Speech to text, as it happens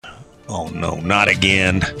Oh, no, not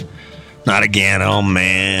again. Not again. Oh,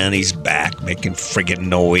 man, he's back making friggin'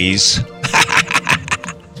 noise.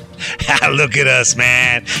 Look at us,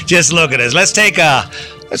 man. Just look at us. Let's take a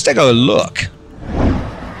look.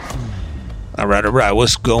 All right.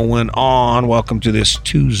 What's going on? Welcome to this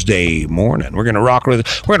Tuesday morning. We're gonna rock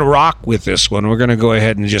with this one. We're gonna go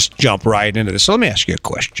ahead and just jump right into this. So let me ask you a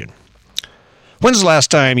question. When's the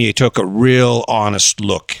last time you took a real honest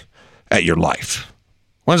look at your life?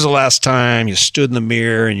 When's the last time you stood in the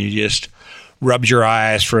mirror and you just rubbed your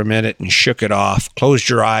eyes for a minute and shook it off, closed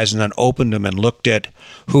your eyes and then opened them and looked at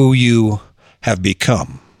who you have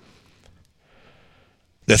become?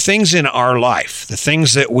 The things in our life, the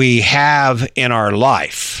things that we have in our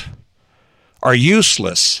life are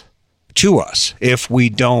useless to us if we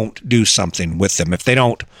don't do something with them, if they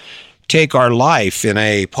don't take our life in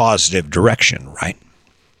a positive direction, right?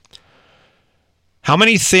 How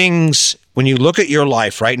many things, when you look at your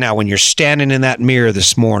life right now, when you're standing in that mirror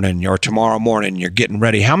this morning or tomorrow morning, you're getting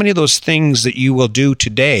ready, how many of those things that you will do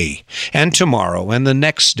today and tomorrow and the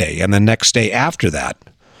next day and the next day after that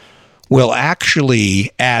will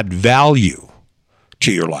actually add value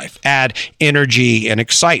to your life, add energy and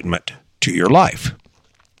excitement to your life?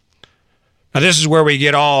 Now, this is where we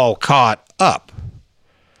get all caught up,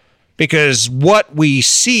 because what we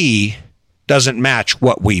see doesn't match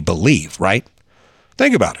what we believe, right?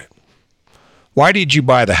 Think about it. Why did you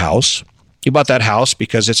buy the house? You bought that house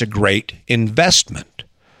because it's a great investment.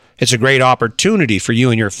 It's a great opportunity for you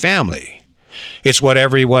and your family. It's what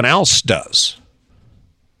everyone else does.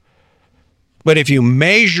 But if you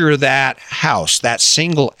measure that house, that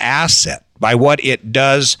single asset, by what it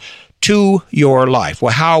does to your life,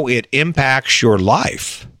 well, how it impacts your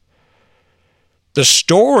life, the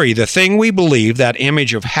story, the thing we believe, that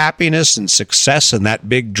image of happiness and success and that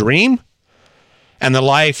big dream, and the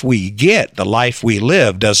life we get, the life we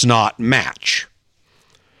live, does not match.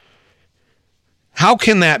 How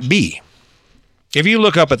can that be? If you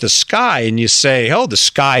look up at the sky and you say, oh, the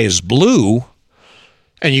sky is blue,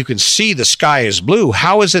 and you can see the sky is blue,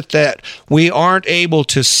 how is it that we aren't able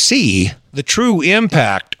to see the true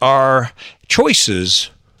impact our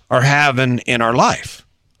choices are having in our life?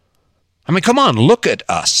 I mean, come on, look at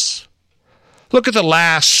us. Look at the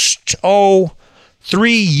last,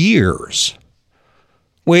 3 years.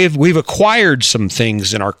 We've acquired some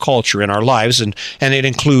things in our culture, in our lives, and it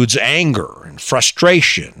includes anger and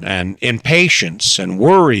frustration and impatience and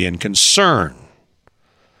worry and concern.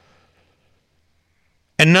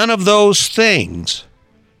 And none of those things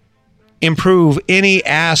improve any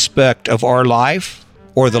aspect of our life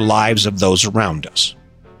or the lives of those around us.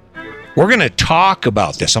 We're going to talk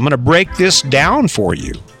about this. I'm going to break this down for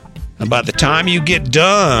you. And by the time you get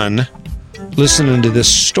done listening to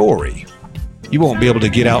this story, you won't be able to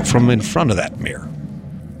get out from in front of that mirror. All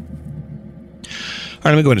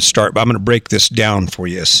right, let me go ahead and start, but I'm going to break this down for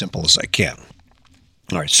you as simple as I can.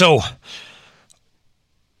 All right, so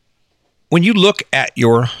when you look at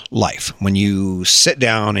your life, when you sit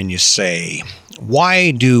down and you say,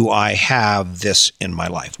 why do I have this in my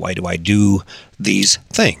life? Why do I do these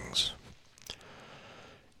things?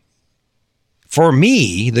 For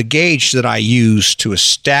me, the gauge that I use to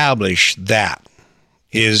establish that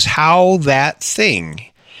is how that thing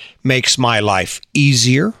makes my life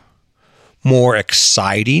easier, more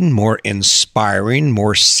exciting, more inspiring,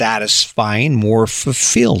 more satisfying, more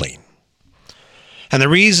fulfilling. And the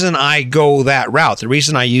reason I go that route, the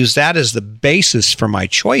reason I use that as the basis for my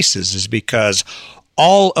choices, is because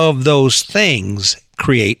all of those things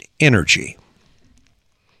create energy.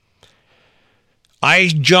 I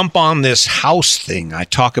jump on this house thing. I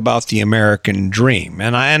talk about the American dream,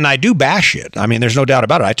 and I do bash it. I mean, there's no doubt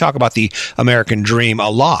about it. I talk about the American dream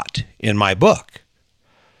a lot in my book.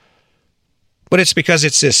 But it's because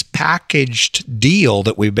it's this packaged deal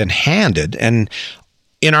that we've been handed, and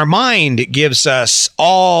in our mind, it gives us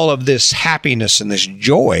all of this happiness and this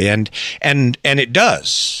joy, and it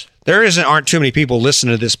does. There aren't too many people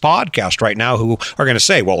listening to this podcast right now who are going to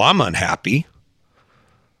say, well, I'm unhappy.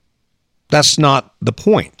 That's not the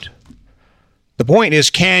point. The point is,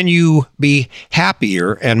 can you be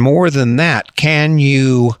happier? And more than that, can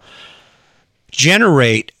you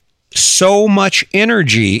generate so much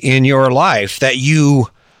energy in your life that you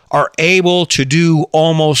are able to do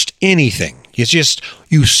almost anything? It's just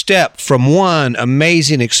you step from one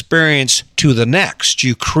amazing experience to the next.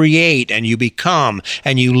 You create and you become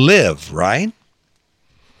and you live, right?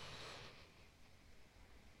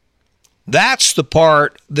 That's the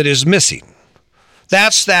part that is missing.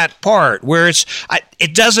 That's that part where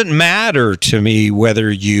it doesn't matter to me whether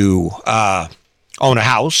you own a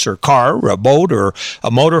house or car or a boat or a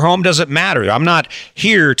motorhome. Doesn't matter. I'm not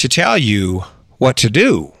here to tell you what to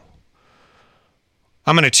do.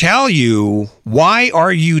 I'm going to tell you, why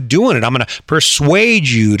are you doing it? I'm going to persuade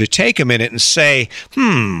you to take a minute and say,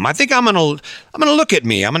 I think I'm going to look at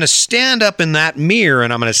me. I'm going to stand up in that mirror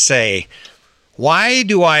and I'm going to say, why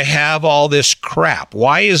do I have all this crap?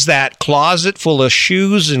 Why is that closet full of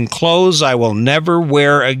shoes and clothes I will never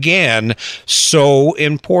wear again so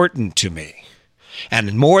important to me?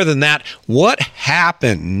 And more than that, what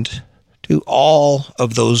happened to all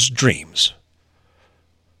of those dreams?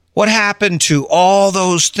 What happened to all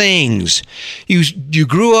those things you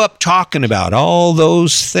grew up talking about, all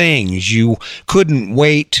those things you couldn't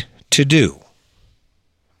wait to do?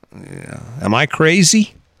 Am I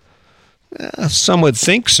crazy? Some would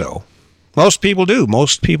think so. Most people do.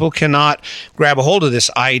 Most people cannot grab a hold of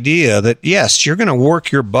this idea that, yes, you're going to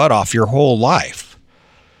work your butt off your whole life.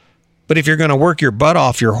 But if you're going to work your butt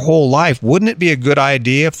off your whole life, wouldn't it be a good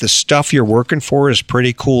idea if the stuff you're working for is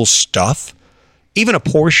pretty cool stuff? Even a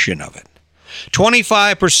portion of it.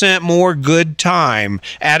 25% more good time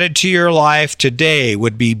added to your life today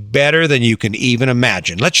would be better than you can even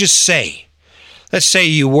imagine. Let's say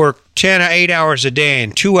you work 10 or 8 hours a day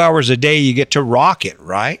and 2 hours a day you get to rock it,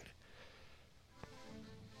 right?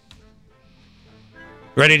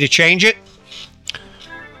 Ready to change it?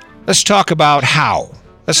 Let's talk about how.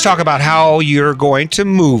 Let's talk about how you're going to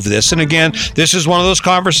move this. And again, this is one of those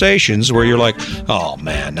conversations where you're like, oh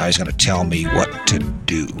man, now he's going to tell me what to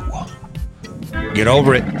do. Get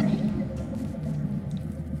over it.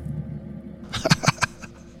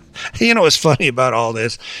 You know what's funny about all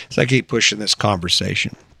this is I keep pushing this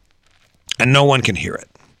conversation and no one can hear it.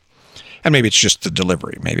 And maybe it's just the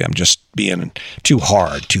delivery. Maybe I'm just being too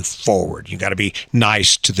hard, too forward. You got to be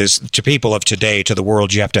nice to people of today, to the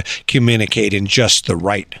world. You have to communicate in just the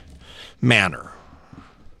right manner.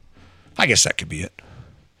 I guess that could be it.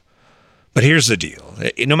 But here's the deal.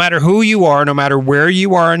 No matter who you are, no matter where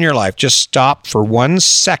you are in your life, just stop for 1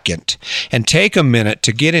 second and take a minute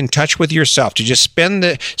to get in touch with yourself, to just spend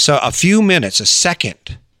a few minutes, a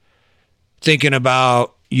second, thinking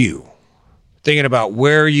about you. Thinking about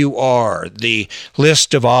where you are, the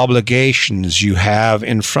list of obligations you have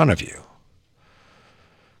in front of you.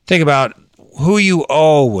 Think about who you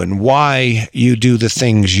owe and why you do the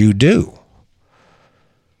things you do.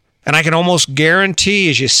 And I can almost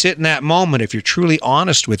guarantee as you sit in that moment, if you're truly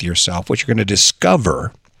honest with yourself, what you're going to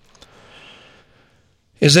discover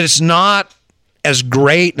is that it's not as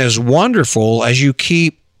great and as wonderful as you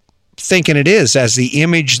keep thinking it is, as the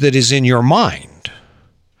image that is in your mind.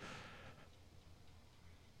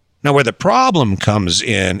 Now, where the problem comes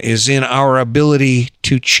in is in our ability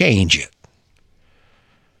to change it.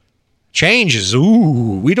 Change is,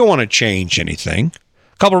 we don't want to change anything.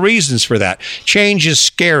 A couple of reasons for that. Change is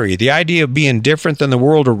scary. The idea of being different than the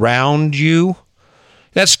world around you,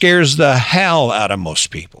 that scares the hell out of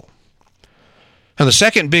most people. And the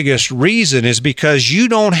second biggest reason is because you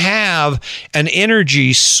don't have an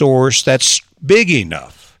energy source that's big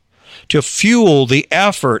enough to fuel the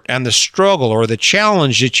effort and the struggle or the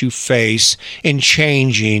challenge that you face in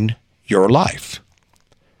changing your life.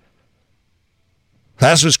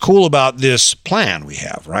 That's what's cool about this plan we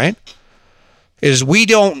have, right? Is we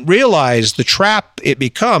don't realize the trap it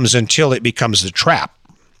becomes until it becomes the trap.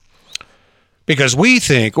 Because we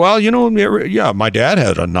think, well, yeah, my dad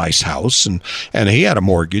had a nice house and he had a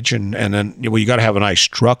mortgage and then you got to have a nice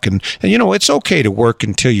truck and it's okay to work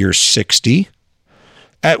until you're 60.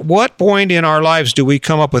 At what point in our lives do we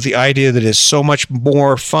come up with the idea that it's so much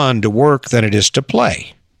more fun to work than it is to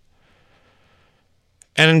play?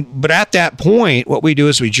 But at that point, what we do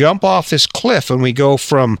is we jump off this cliff and we go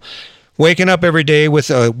from waking up every day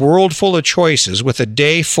with a world full of choices, with a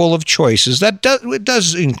day full of choices. It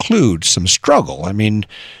does include some struggle. I mean,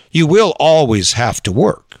 you will always have to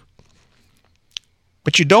work.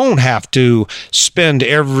 But you don't have to spend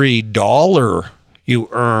every dollar you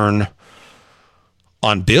earn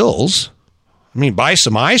on bills. I mean, buy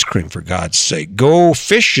some ice cream, for God's sake. Go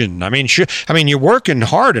fishing. I mean, you're working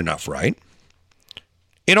hard enough, right?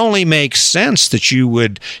 It only makes sense that you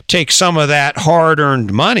would take some of that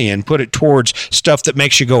hard-earned money and put it towards stuff that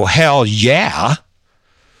makes you go, hell yeah.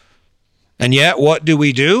 And yet, what do?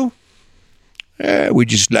 We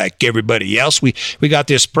just like everybody else. We got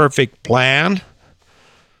this perfect plan.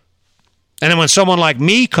 And then when someone like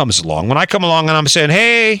me comes along, when I come along and I'm saying,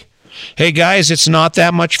 Hey guys, it's not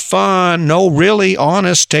that much fun. No, really,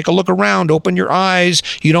 honest. Take a look around. Open your eyes.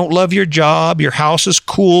 You don't love your job. Your house is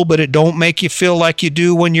cool, but it don't make you feel like you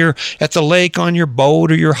do when you're at the lake on your boat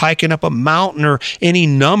or you're hiking up a mountain or any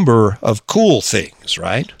number of cool things,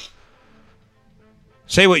 right?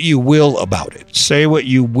 Say what you will about it. Say what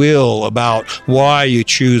you will about why you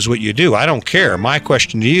choose what you do. I don't care. My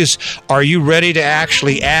question to you is, are you ready to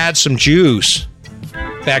actually add some juice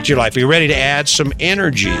back to your life? Are you ready to add some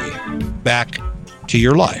energy back to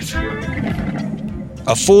your life?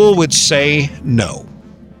 A fool would say no.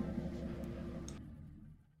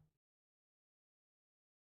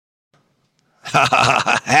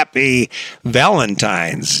 Happy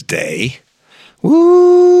Valentine's Day.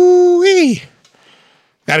 Woo-wee.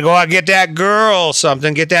 Got to go out and get that girl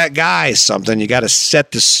something, get that guy something. You got to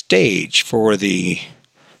set the stage for the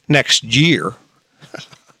next year.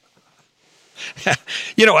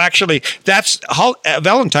 Actually,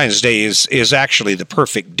 Valentine's Day is actually the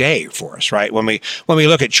perfect day for us, right? When we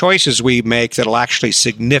look at choices we make that'll actually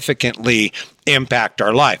significantly impact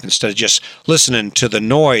our life instead of just listening to the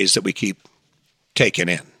noise that we keep taking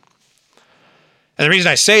in. And the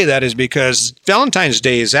reason I say that is because Valentine's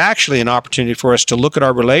Day is actually an opportunity for us to look at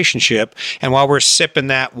our relationship, and while we're sipping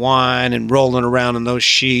that wine and rolling around in those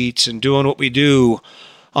sheets and doing what we do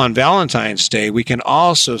on Valentine's Day, we can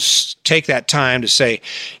also take that time to say,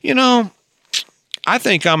 I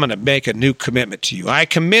think I'm going to make a new commitment to you. I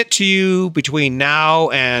commit to you between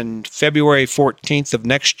now and February 14th of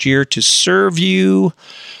next year to serve you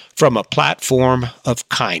from a platform of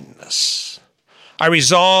kindness. I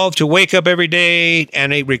resolve to wake up every day,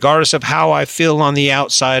 and regardless of how I feel on the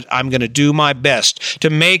outside, I'm going to do my best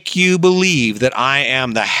to make you believe that I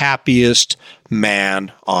am the happiest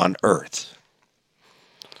man on earth.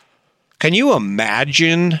 Can you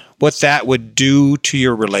imagine what that would do to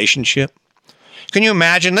your relationship? Can you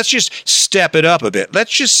imagine? Let's just step it up a bit.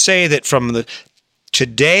 Let's just say that from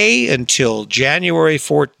today until January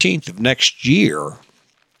 14th of next year,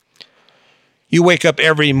 you wake up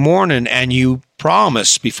every morning and you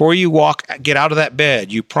promise, before you get out of that bed,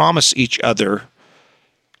 you promise each other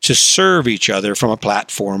to serve each other from a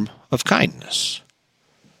platform of kindness.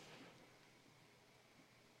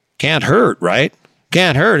 Can't hurt, right?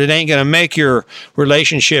 Can't hurt. It ain't going to make your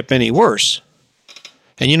relationship any worse.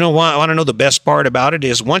 And you know what? I want to know the best part about it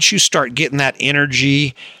is once you start getting that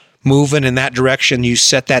energy moving in that direction, you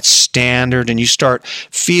set that standard and you start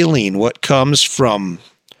feeling what comes from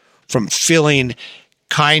feeling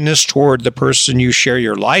kindness toward the person you share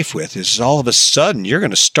your life with, is all of a sudden you're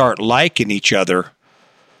going to start liking each other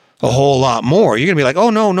a whole lot more. You're going to be like, oh,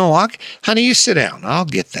 no, honey, you sit down. I'll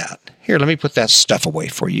get that. Here, let me put that stuff away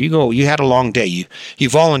for you. You go. You had a long day. You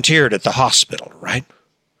volunteered at the hospital, right?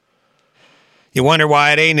 You wonder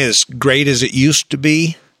why it ain't as great as it used to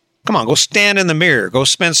be? Come on, go stand in the mirror. Go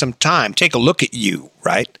spend some time. Take a look at you,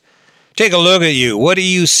 right? Take a look at you. What do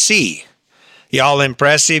you see? You all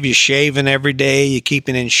impressive. You're shaving every day. You're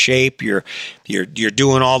keeping in shape. You're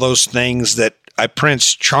doing all those things that a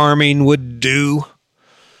Prince Charming would do.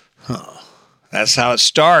 Huh. That's how it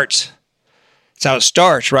starts. That's how it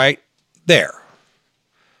starts right there.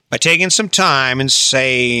 By taking some time and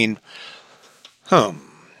saying,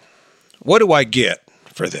 what do I get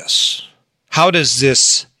for this? How does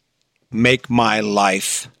this make my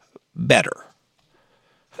life better?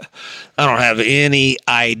 I don't have any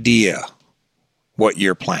idea what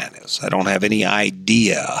your plan is. I don't have any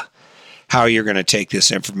idea how you're going to take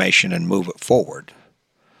this information and move it forward.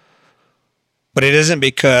 But it isn't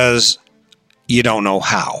because you don't know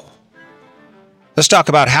how. Let's talk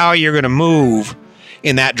about how you're going to move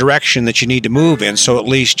in that direction that you need to move in, so at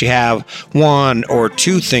least you have one or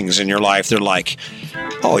two things in your life that are like,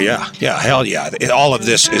 oh yeah, hell yeah, all of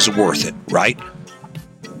this is worth it, right?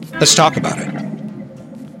 Let's talk about it.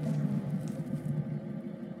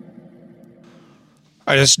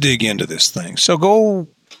 All right, let's dig into this thing. So go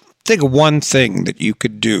think of one thing that you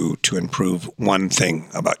could do to improve one thing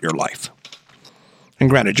about your life. And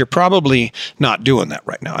granted, you're probably not doing that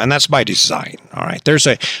right now, and that's by design, all right? There's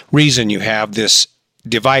a reason you have this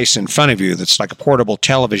device in front of you that's like a portable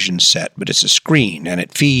television set, but it's a screen, and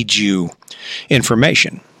it feeds you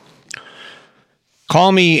information.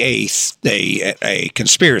 Call me a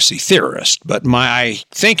conspiracy theorist, but my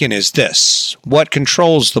thinking is this: what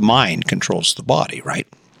controls the mind controls the body, right?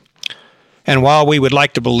 And while we would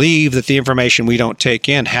like to believe that the information we don't take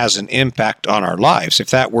in has an impact on our lives, if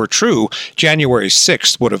that were true, January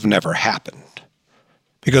 6th would have never happened.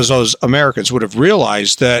 Because those Americans would have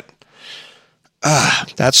realized that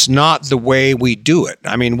that's not the way we do it.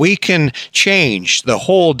 I mean, we can change the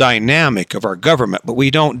whole dynamic of our government, but we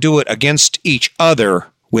don't do it against each other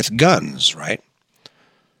with guns, right?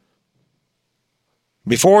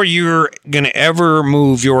 Before you're going to ever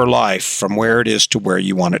move your life from where it is to where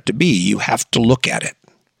you want it to be, you have to look at it.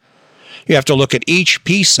 You have to look at each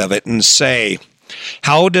piece of it and say,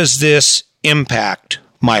 how does this impact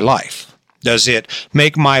my life? Does it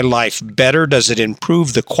make my life better? Does it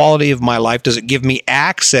improve the quality of my life? Does it give me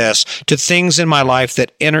access to things in my life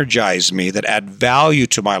that energize me, that add value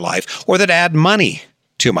to my life, or that add money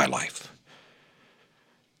to my life?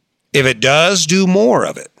 If it does, do more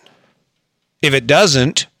of it. If it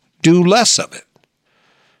doesn't, do less of it.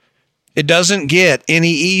 It doesn't get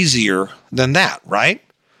any easier than that, right?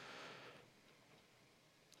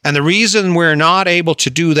 And the reason we're not able to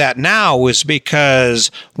do that now is because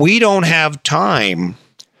we don't have time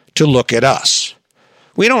to look at us.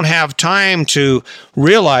 We don't have time to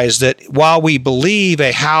realize that while we believe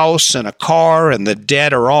a house and a car and the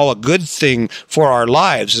debt are all a good thing for our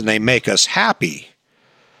lives and they make us happy,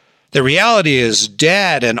 the reality is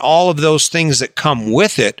debt and all of those things that come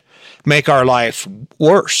with it make our life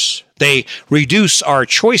worse. They reduce our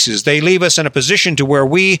choices. They leave us in a position to where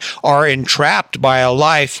we are entrapped by a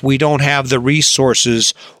life we don't have the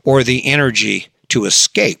resources or the energy to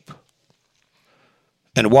escape.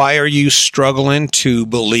 And why are you struggling to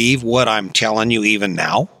believe what I'm telling you even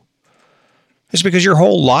now? It's because your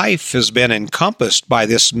whole life has been encompassed by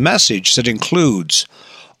this message that includes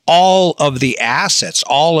all of the assets,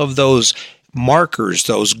 all of those markers,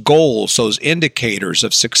 those goals, those indicators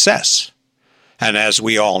of success. And as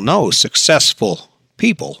we all know, successful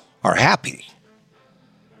people are happy.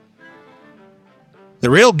 The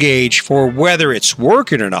real gauge for whether it's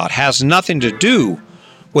working or not has nothing to do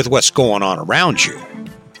with what's going on around you.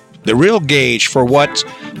 The real gauge for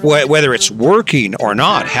whether it's working or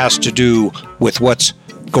not has to do with what's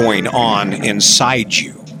going on inside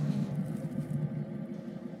you.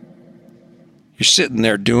 You're sitting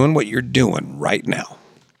there doing what you're doing right now.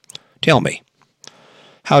 Tell me,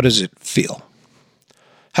 how does it feel?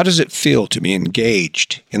 How does it feel to be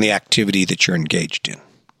engaged in the activity that you're engaged in?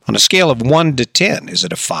 On a scale of 1 to 10, is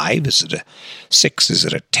it a 5? Is it a 6? Is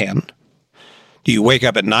it a 10? Do you wake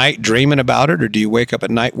up at night dreaming about it, or do you wake up at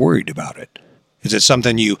night worried about it? Is it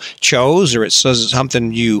something you chose, or is it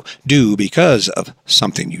something you do because of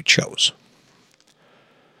something you chose?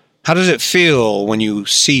 How does it feel when you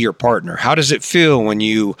see your partner? How does it feel when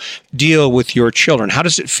you deal with your children? How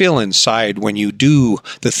does it feel inside when you do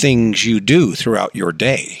the things you do throughout your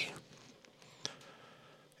day?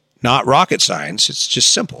 Not rocket science, it's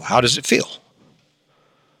just simple. How does it feel?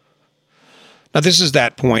 Now, this is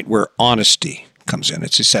that point where honesty comes in.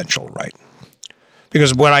 It's essential, right?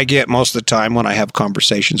 Because what I get most of the time when I have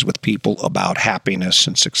conversations with people about happiness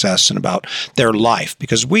and success and about their life,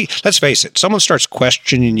 because let's face it, someone starts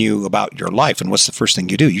questioning you about your life, and what's the first thing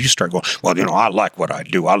you do? You just start going, well, I like what I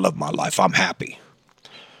do. I love my life. I'm happy.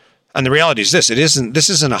 And the reality is this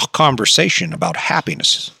isn't a conversation about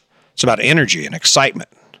happiness. It's about energy and excitement.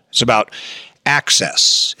 It's about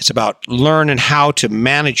access. It's about learning how to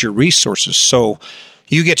manage your resources so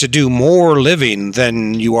you get to do more living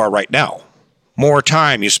than you are right now. More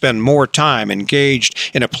time, you spend more time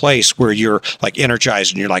engaged in a place where you're like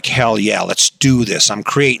energized and you're like, hell yeah, let's do this. I'm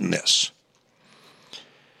creating this.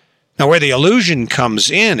 Now, where the illusion comes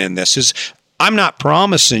in this is I'm not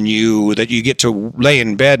promising you that you get to lay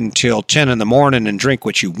in bed until 10 in the morning and drink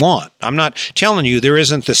what you want. I'm not telling you there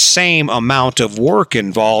isn't the same amount of work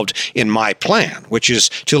involved in my plan, which is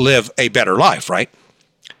to live a better life, right?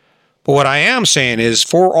 But what I am saying is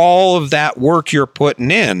for all of that work you're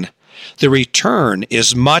putting in, the return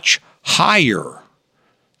is much higher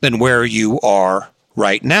than where you are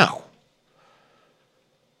right now.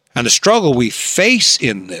 And the struggle we face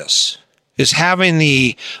in this is having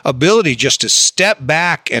the ability just to step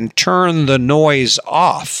back and turn the noise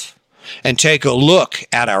off and take a look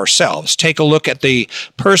at ourselves, take a look at the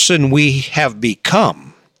person we have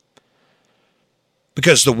become.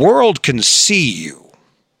 Because the world can see you.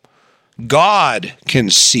 God can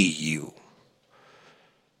see you.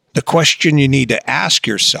 The question you need to ask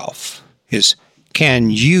yourself is, can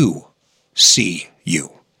you see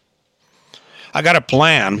you? I got a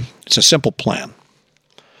plan. It's a simple plan,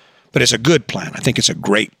 but it's a good plan. I think it's a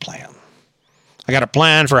great plan. I got a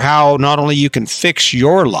plan for how not only you can fix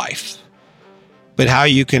your life, but how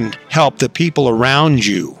you can help the people around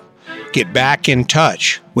you get back in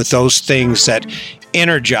touch with those things that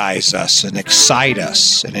energize us and excite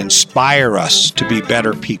us and inspire us to be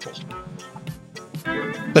better people.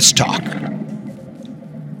 Let's talk.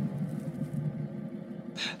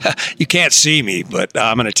 You can't see me, but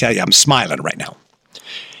I'm going to tell you, I'm smiling right now.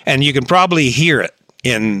 And you can probably hear it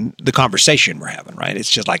in the conversation we're having, right? It's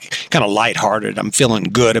just like kind of lighthearted. I'm feeling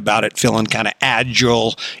good about it, feeling kind of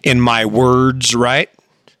agile in my words, right?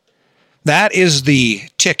 That is the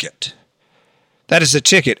ticket. That is the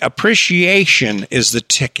ticket. Appreciation is the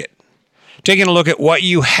ticket. Taking a look at what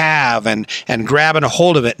you have and grabbing a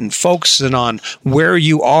hold of it and focusing on where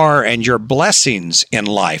you are and your blessings in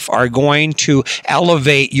life are going to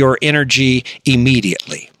elevate your energy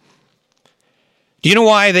immediately. Do you know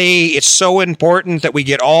why it's so important that we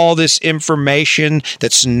get all this information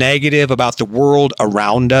that's negative about the world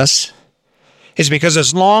around us? It's because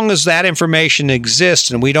as long as that information exists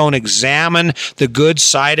and we don't examine the good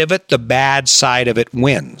side of it, the bad side of it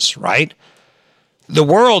wins, right? The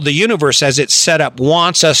world, the universe as it's set up,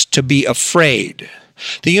 wants us to be afraid.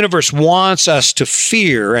 The universe wants us to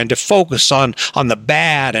fear and to focus on the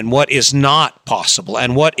bad and what is not possible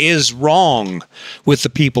and what is wrong with the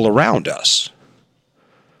people around us.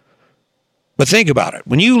 But think about it.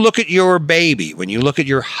 When you look at your baby, when you look at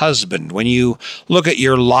your husband, when you look at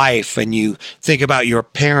your life and you think about your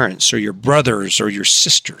parents or your brothers or your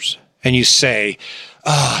sisters, and you say,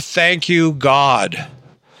 thank you, God,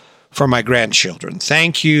 for my grandchildren.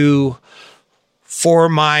 Thank you for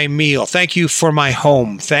my meal. Thank you for my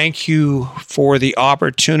home. Thank you for the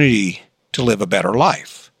opportunity to live a better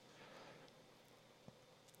life.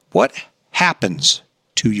 What happens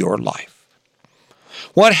to your life?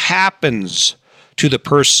 What happens to the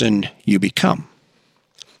person you become?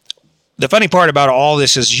 The funny part about all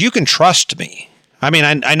this is you can trust me. I mean,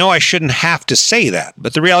 I know I shouldn't have to say that,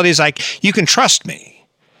 but the reality is you can trust me.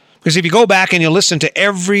 Because if you go back and you listen to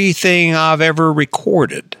everything I've ever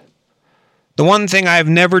recorded, the one thing I've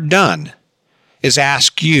never done is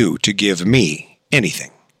ask you to give me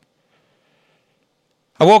anything.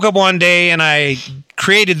 I woke up one day and I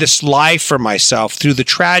created this life for myself through the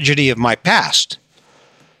tragedy of my past.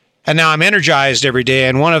 And now I'm energized every day,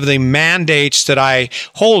 and one of the mandates that I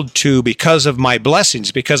hold to because of my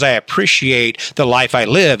blessings, because I appreciate the life I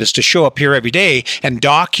live, is to show up here every day and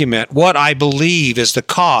document what I believe is the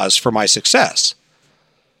cause for my success.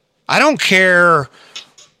 I don't care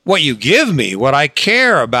what you give me. What I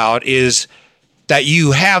care about is that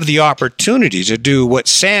you have the opportunity to do what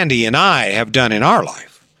Sandy and I have done in our life.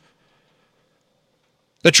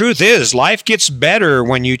 The truth is, life gets better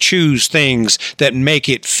when you choose things that make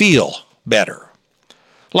it feel better.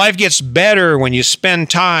 Life gets better when you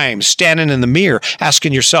spend time standing in the mirror,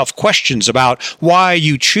 asking yourself questions about why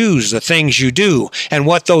you choose the things you do and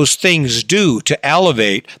what those things do to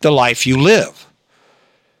elevate the life you live.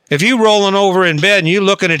 If you're rolling over in bed and you're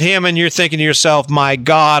looking at him and you're thinking to yourself, my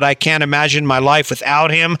God, I can't imagine my life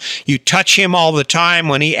without him. You touch him all the time.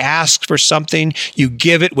 When he asks for something, you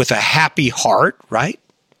give it with a happy heart, right?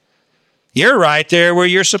 You're right there where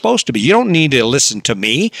you're supposed to be. You don't need to listen to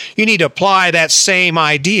me. You need to apply that same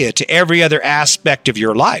idea to every other aspect of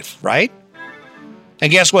your life, right? And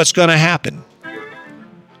guess what's going to happen?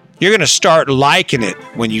 You're going to start liking it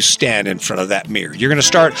when you stand in front of that mirror. You're going to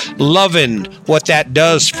start loving what that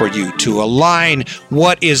does for you to align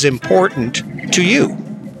what is important to you.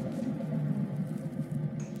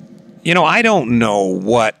 You know, I don't know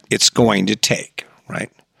what it's going to take, right?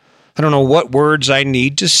 I don't know what words I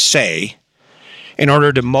need to say in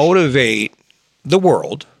order to motivate the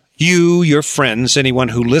world, you, your friends, anyone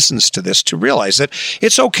who listens to this, to realize that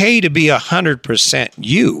it's okay to be 100%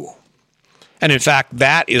 you. And in fact,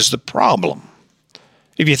 that is the problem.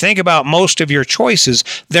 If you think about most of your choices,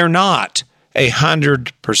 they're not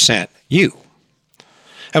 100% you.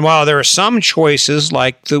 And while there are some choices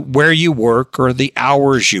like where you work or the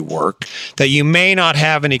hours you work that you may not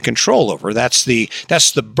have any control over, that's the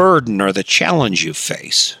burden or the challenge you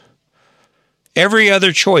face. Every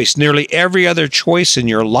other choice, nearly every other choice in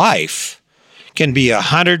your life can be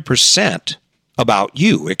 100% about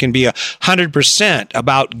you. It can be 100%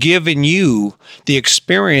 about giving you the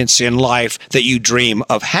experience in life that you dream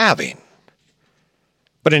of having.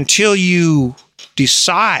 But until you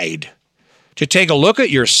decide to take a look at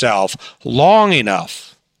yourself long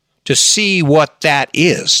enough to see what that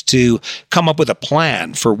is, to come up with a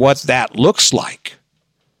plan for what that looks like,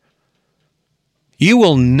 you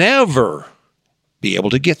will never be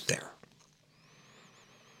able to get there.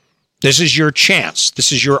 This is your chance.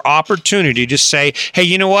 This is your opportunity to say, hey,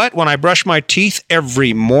 you know what? When I brush my teeth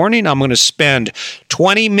every morning, I'm going to spend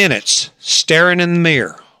 20 minutes staring in the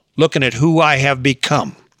mirror, looking at who I have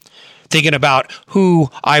become, thinking about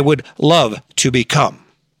who I would love to become,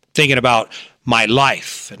 thinking about my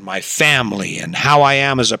life and my family and how I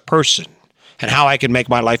am as a person and how I can make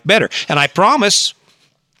my life better. And I promise,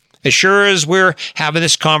 as sure as we're having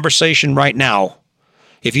this conversation right now,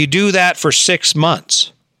 if you do that for 6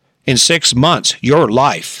 months, in 6 months, your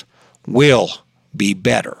life will be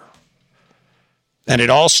better. And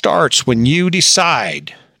it all starts when you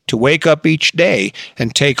decide to wake up each day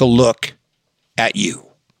and take a look at you.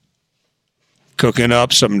 Cooking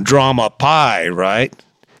up some drama pie, right?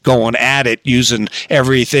 going at it using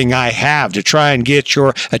everything I have to try and get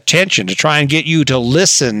your attention, to try and get you to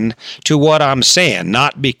listen to what I'm saying,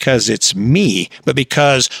 not because it's me, but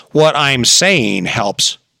because what I'm saying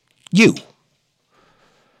helps you.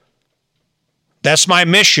 That's my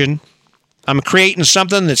mission. I'm creating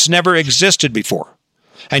something that's never existed before.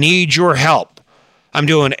 I need your help. I'm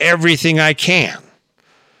doing everything I can.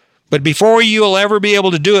 But before you'll ever be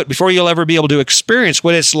able to do it, before you'll ever be able to experience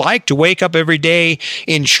what it's like to wake up every day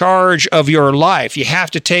in charge of your life, you have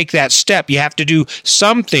to take that step. You have to do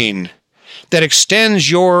something that extends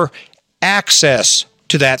your access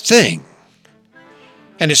to that thing.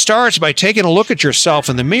 And it starts by taking a look at yourself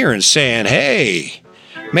in the mirror and saying, hey,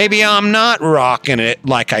 maybe I'm not rocking it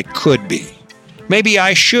like I could be. Maybe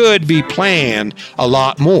I should be playing a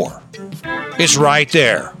lot more. It's right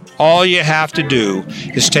there. All you have to do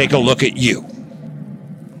is take a look at you.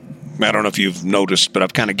 I don't know if you've noticed, but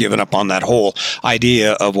I've kind of given up on that whole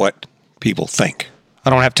idea of what people think.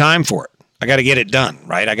 I don't have time for it. I got to get it done,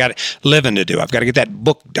 right? I got living to do. I've got to get that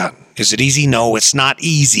book done. Is it easy? No, it's not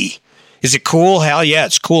easy. Is it cool? Hell yeah,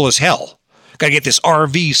 it's cool as hell. Got to get this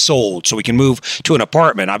RV sold so we can move to an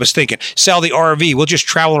apartment. I was thinking, sell the RV. We'll just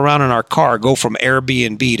travel around in our car, go from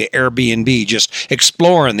Airbnb to Airbnb, just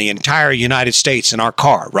exploring the entire United States in our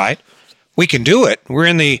car, right? We can do it. We're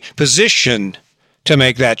in the position to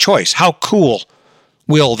make that choice. How cool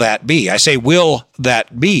will that be? I say, will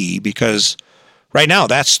that be? Because right now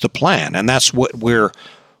that's the plan, and that's what we're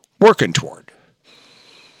working toward.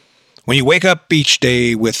 When you wake up each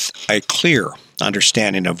day with a clear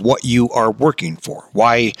understanding of what you are working for,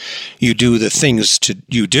 why you do the things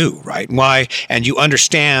you do, right? Why, and you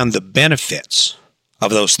understand the benefits of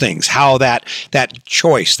those things, how that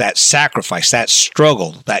choice, that sacrifice, that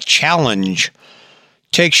struggle, that challenge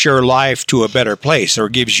takes your life to a better place or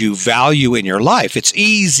gives you value in your life. It's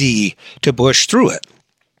easy to push through it.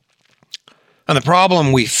 And the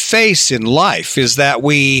problem we face in life is that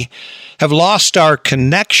we have lost our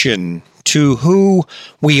connection to who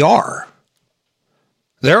we are.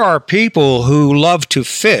 There are people who love to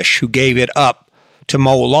fish who gave it up to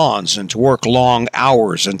mow lawns and to work long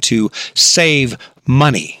hours and to save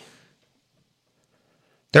money.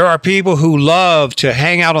 There are people who love to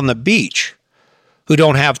hang out on the beach who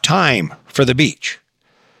don't have time for the beach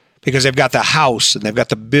because they've got the house and they've got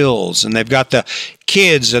the bills and they've got the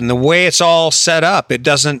kids, and the way it's all set up, it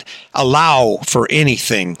doesn't allow for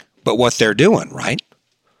anything but what they're doing, right?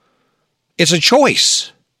 It's a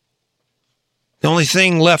choice. The only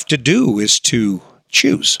thing left to do is to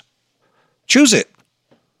choose. Choose it.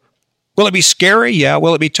 Will it be scary? Yeah.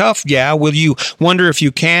 Will it be tough? Yeah. Will you wonder if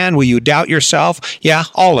you can? Will you doubt yourself? Yeah,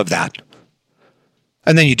 all of that.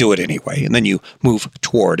 And then you do it anyway, and then you move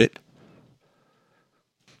toward it.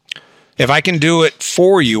 If I can do it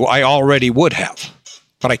for you, I already would have,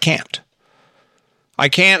 but I can't. I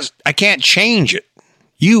can't change it.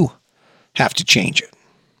 You have to change it.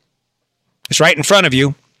 It's right in front of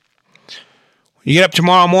you. You get up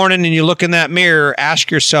tomorrow morning and you look in that mirror, ask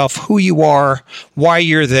yourself who you are, why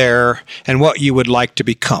you're there, and what you would like to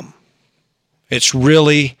become. It's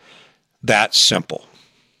really that simple.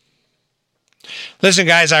 Listen,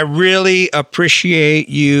 guys, I really appreciate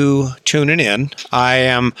you tuning in. I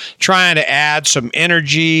am trying to add some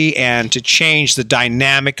energy and to change the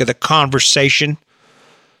dynamic of the conversation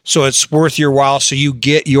so it's worth your while, so you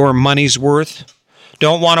get your money's worth.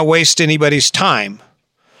 Don't want to waste anybody's time.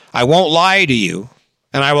 I won't lie to you,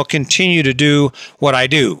 and I will continue to do what I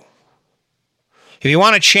do. If you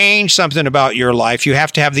want to change something about your life, you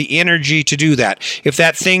have to have the energy to do that. If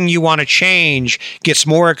that thing you want to change gets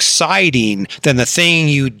more exciting than the thing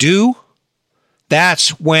you do,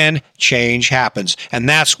 that's when change happens, and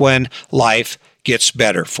that's when life gets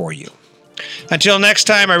better for you. Until next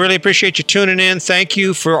time, I really appreciate you tuning in. Thank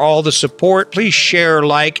you for all the support. Please share,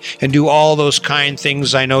 like, and do all those kind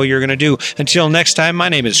things I know you're going to do. Until next time, my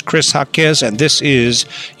name is Chris Jaquez, and this is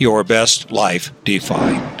Your Best Life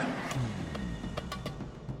Defined.